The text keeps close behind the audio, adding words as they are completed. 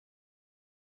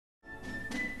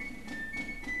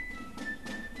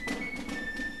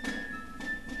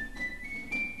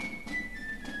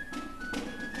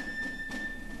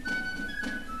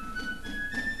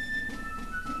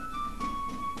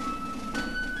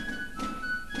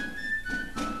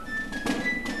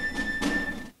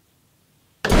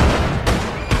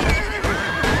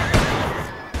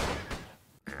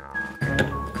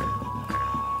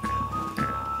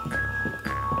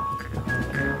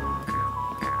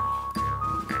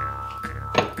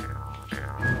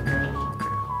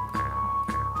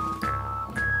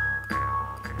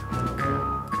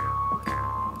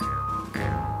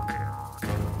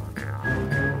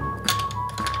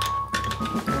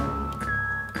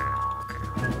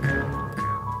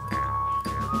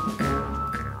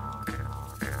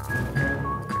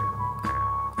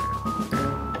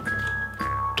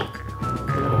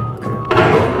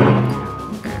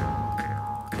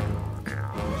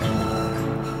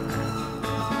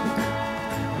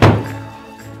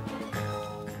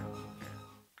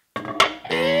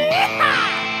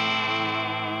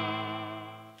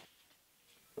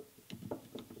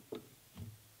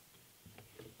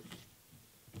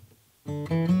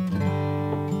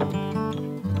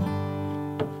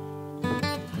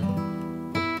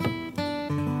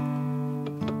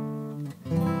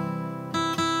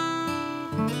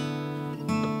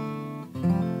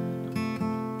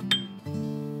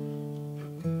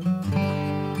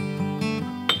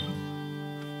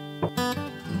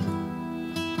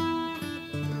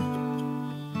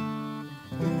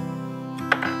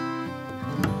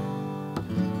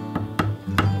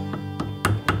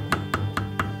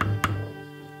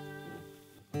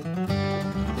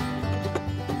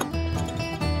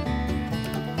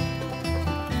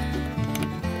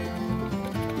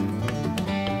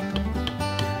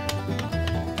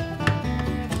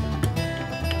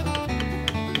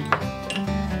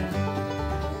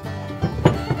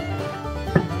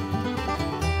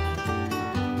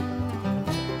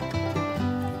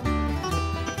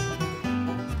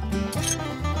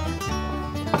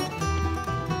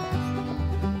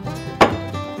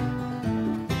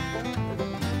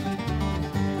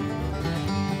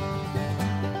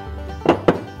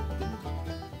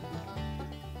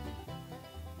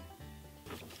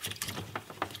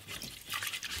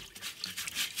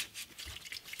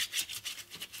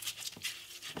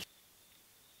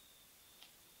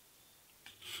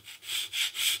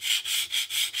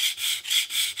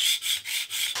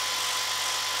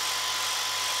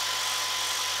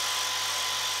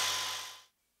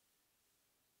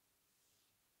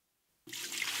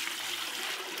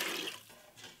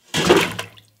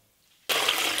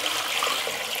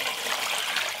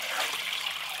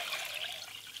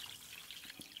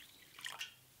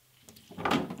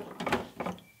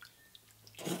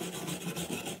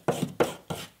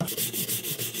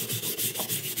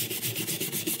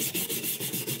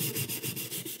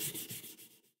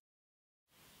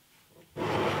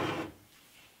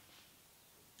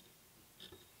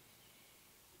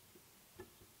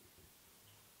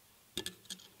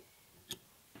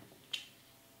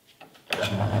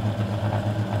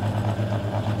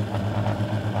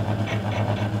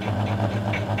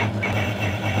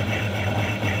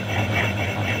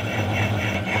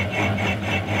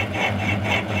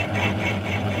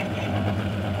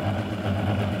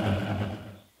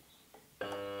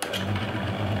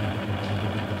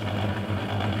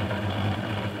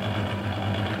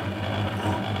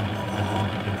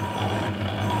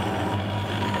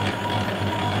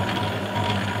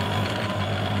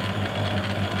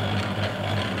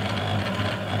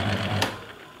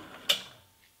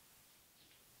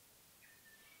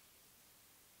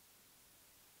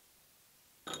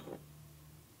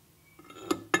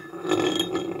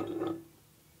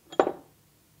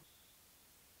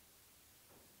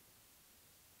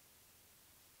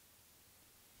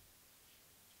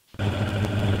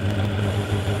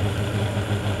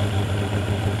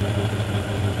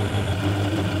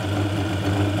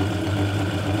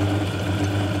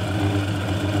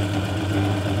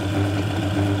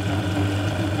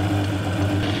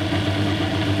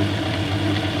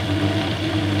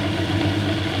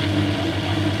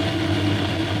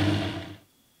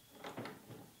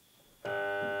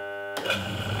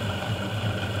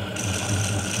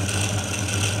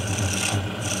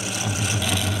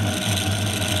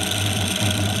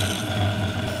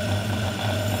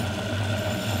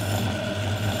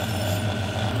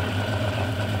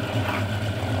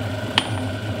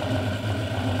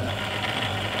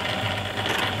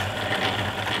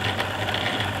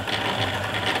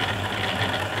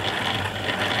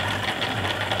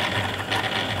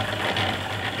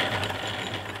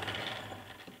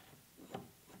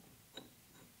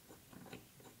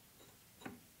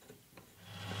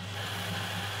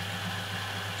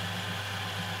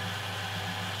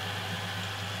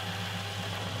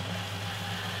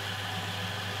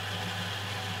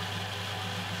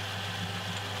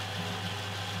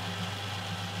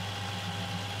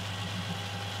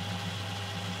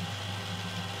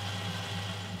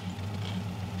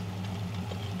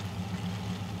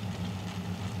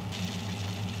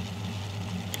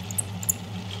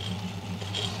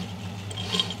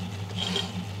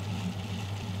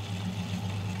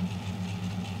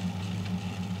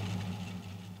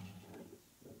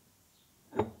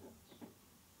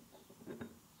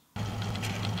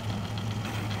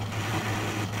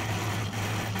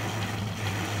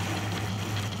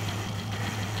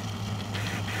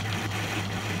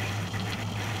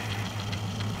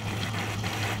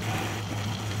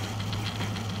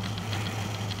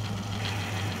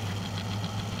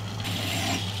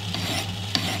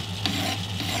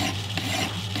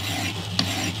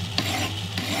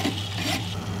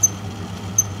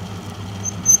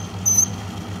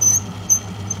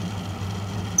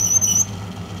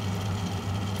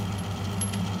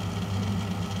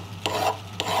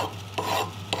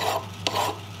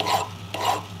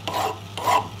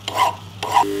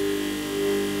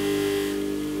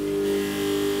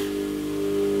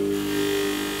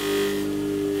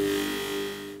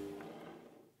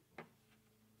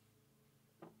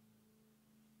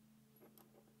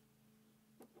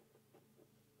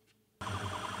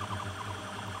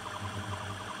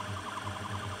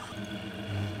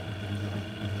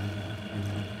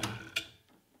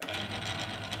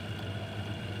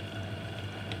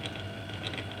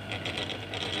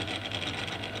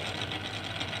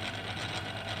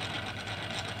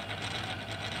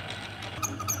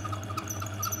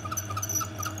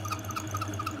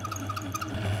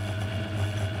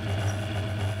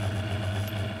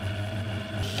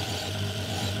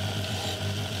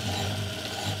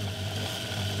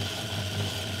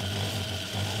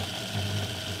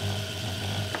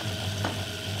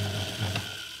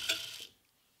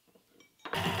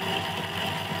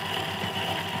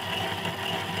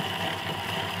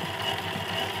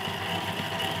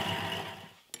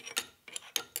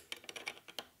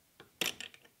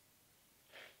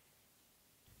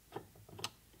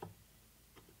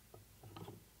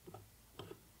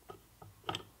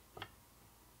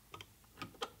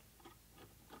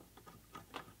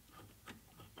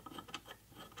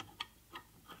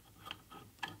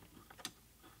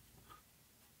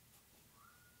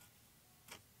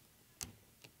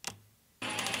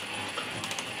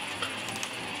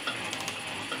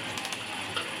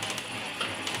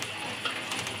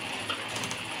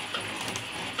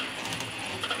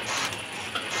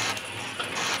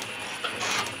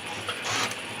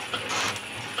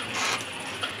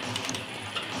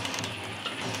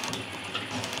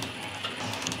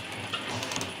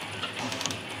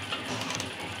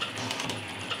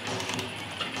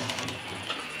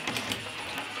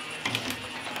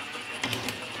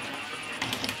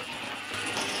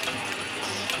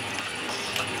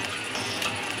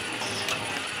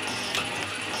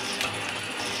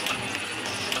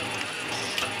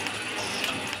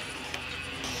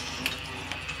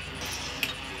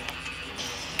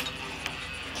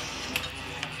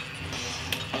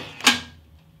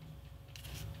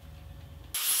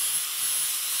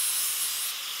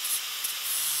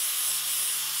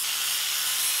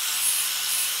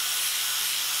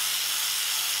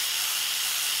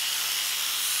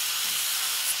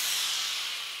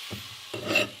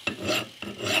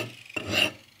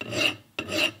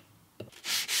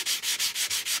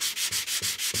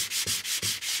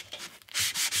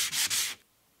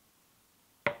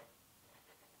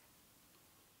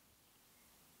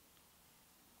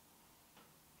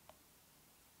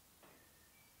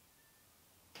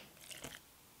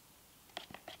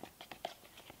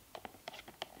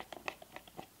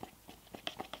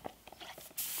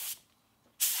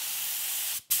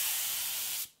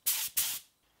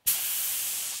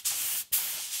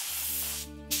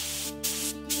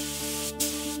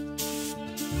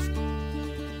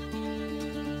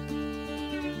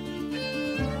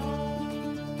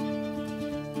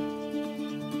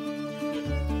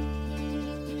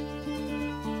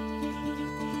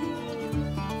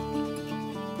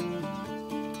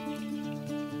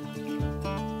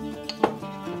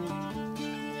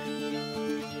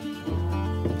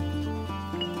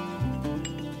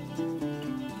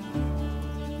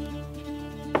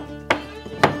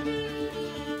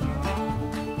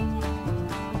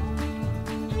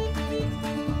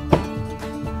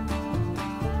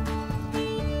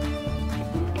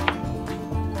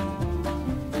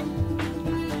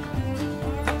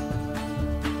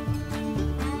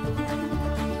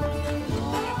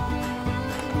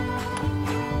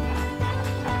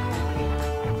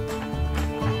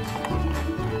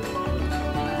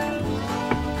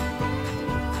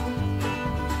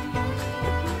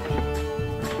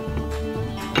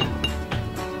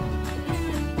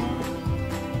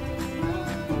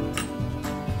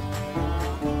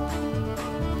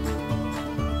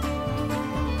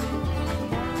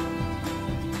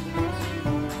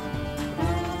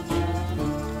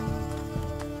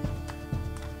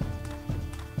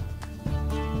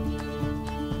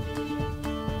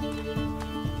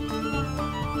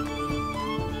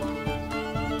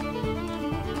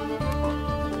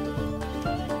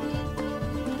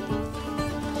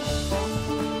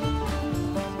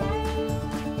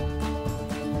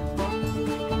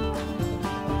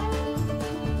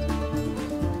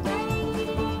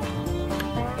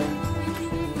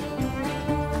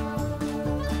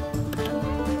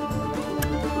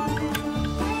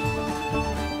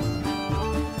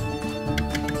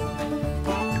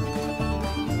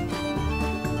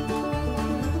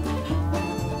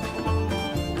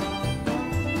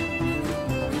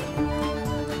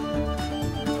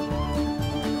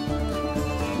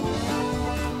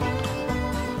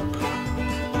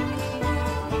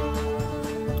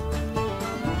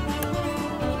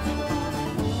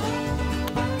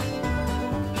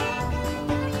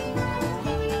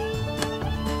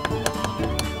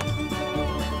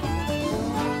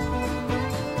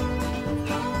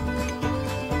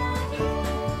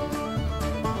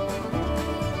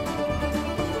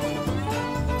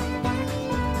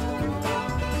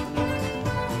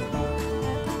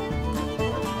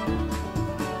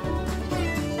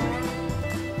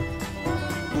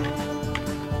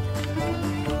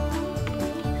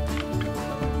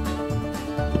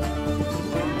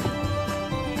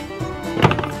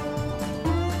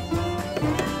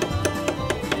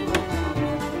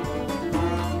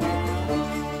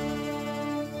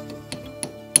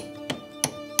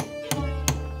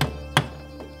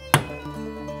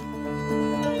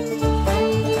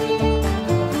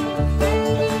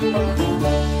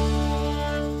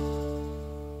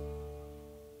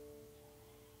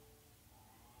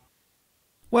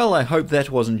Well, I hope that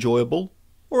was enjoyable,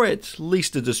 or at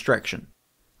least a distraction.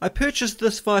 I purchased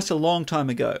this vice a long time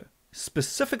ago,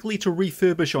 specifically to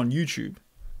refurbish on YouTube,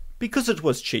 because it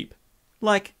was cheap,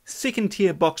 like second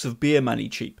tier box of beer money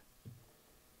cheap.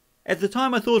 At the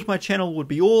time I thought my channel would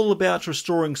be all about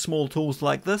restoring small tools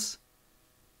like this,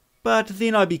 but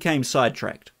then I became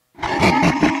sidetracked.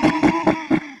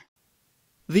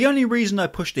 The only reason I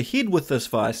pushed ahead with this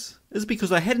vice is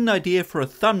because I had an idea for a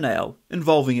thumbnail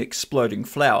involving exploding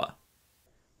flour.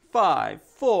 5,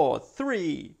 4,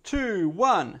 3, 2,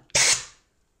 1.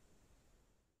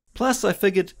 Plus I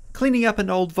figured cleaning up an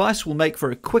old vice will make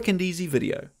for a quick and easy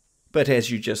video. But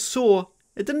as you just saw,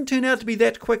 it didn't turn out to be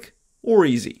that quick or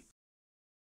easy.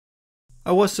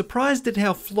 I was surprised at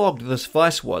how flogged this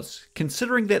vice was,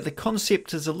 considering that the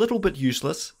concept is a little bit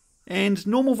useless and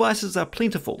normal vices are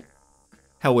plentiful.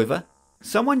 However,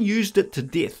 someone used it to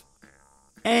death,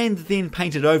 and then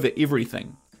painted over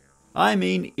everything. I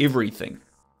mean everything.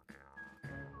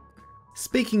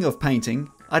 Speaking of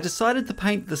painting, I decided to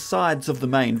paint the sides of the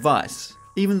main vice,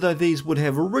 even though these would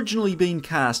have originally been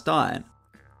cast iron.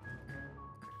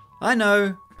 I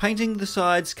know, painting the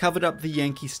sides covered up the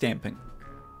Yankee stamping.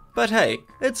 But hey,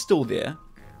 it's still there,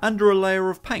 under a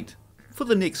layer of paint, for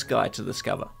the next guy to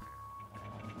discover.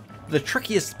 The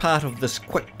trickiest part of this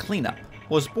quick cleanup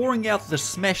was boring out the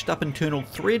smashed up internal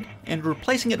thread and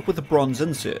replacing it with a bronze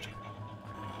insert.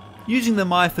 Using the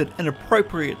method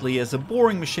inappropriately as a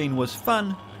boring machine was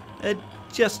fun, it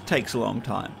just takes a long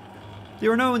time.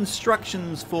 There are no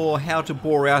instructions for how to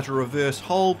bore out a reverse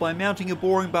hole by mounting a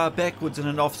boring bar backwards in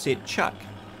an offset chuck.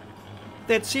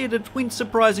 That said, it went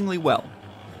surprisingly well.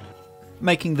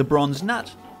 Making the bronze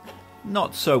nut?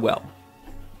 Not so well.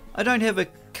 I don't have a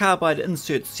carbide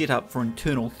insert set up for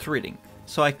internal threading,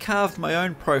 so I carved my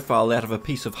own profile out of a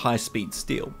piece of high-speed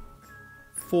steel.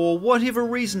 For whatever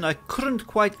reason I couldn't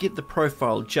quite get the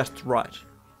profile just right.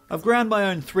 I've ground my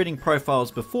own threading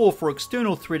profiles before for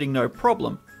external threading no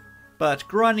problem, but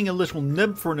grinding a little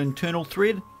nib for an internal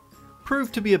thread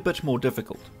proved to be a bit more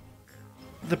difficult.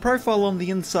 The profile on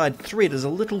the inside thread is a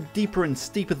little deeper and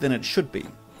steeper than it should be,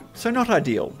 so not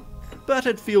ideal, but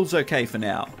it feels okay for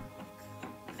now.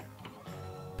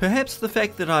 Perhaps the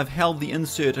fact that I've held the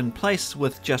insert in place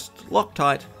with just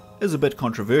Loctite is a bit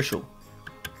controversial.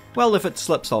 Well, if it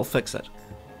slips I'll fix it.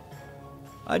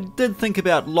 I did think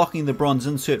about locking the bronze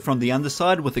insert from the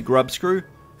underside with a grub screw,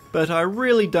 but I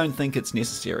really don't think it's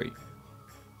necessary.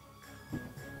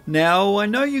 Now, I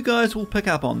know you guys will pick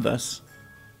up on this.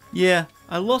 Yeah,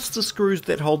 I lost the screws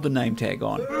that hold the name tag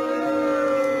on.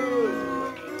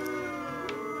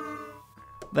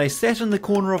 They sat in the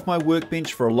corner of my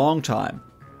workbench for a long time.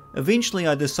 Eventually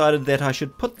I decided that I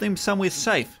should put them somewhere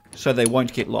safe so they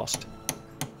won't get lost.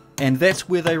 And that's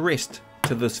where they rest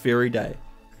to this very day.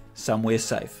 Somewhere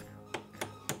safe.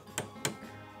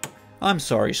 I'm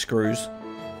sorry, screws.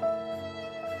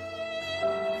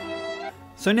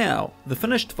 So now, the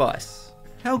finished vice.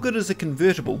 How good is a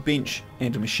convertible bench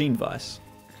and a machine vice?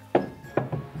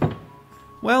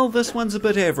 Well, this one's a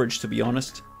bit average to be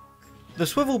honest. The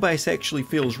swivel base actually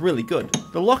feels really good.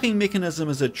 The locking mechanism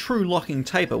is a true locking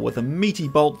taper with a meaty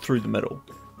bolt through the middle.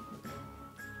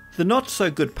 The not so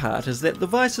good part is that the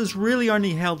vice is really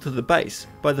only held to the base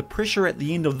by the pressure at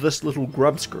the end of this little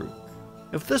grub screw.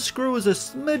 If this screw is a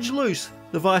smidge loose,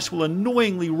 the vice will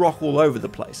annoyingly rock all over the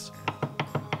place.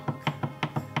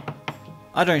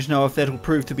 I don't know if that'll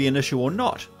prove to be an issue or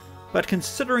not, but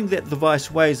considering that the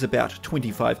vice weighs about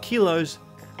 25 kilos,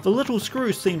 the little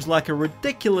screw seems like a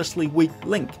ridiculously weak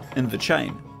link in the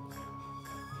chain.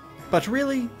 But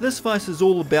really, this vice is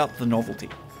all about the novelty,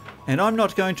 and I'm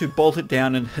not going to bolt it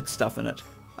down and hit stuff in it.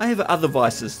 I have other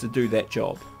vices to do that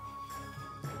job.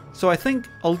 So I think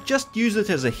I'll just use it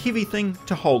as a heavy thing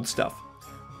to hold stuff.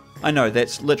 I know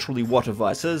that's literally what a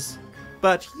vice is,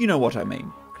 but you know what I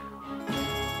mean.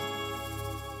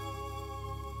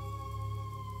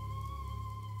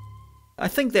 I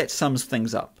think that sums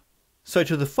things up. So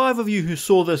to the 5 of you who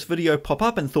saw this video pop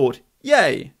up and thought,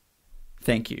 yay!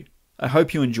 Thank you. I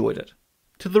hope you enjoyed it.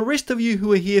 To the rest of you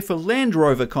who are here for Land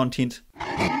Rover content,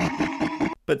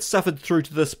 but suffered through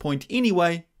to this point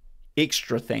anyway,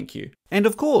 extra thank you. And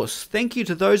of course, thank you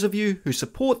to those of you who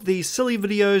support these silly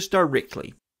videos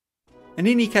directly. In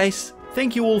any case,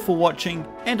 thank you all for watching,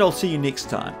 and I'll see you next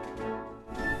time.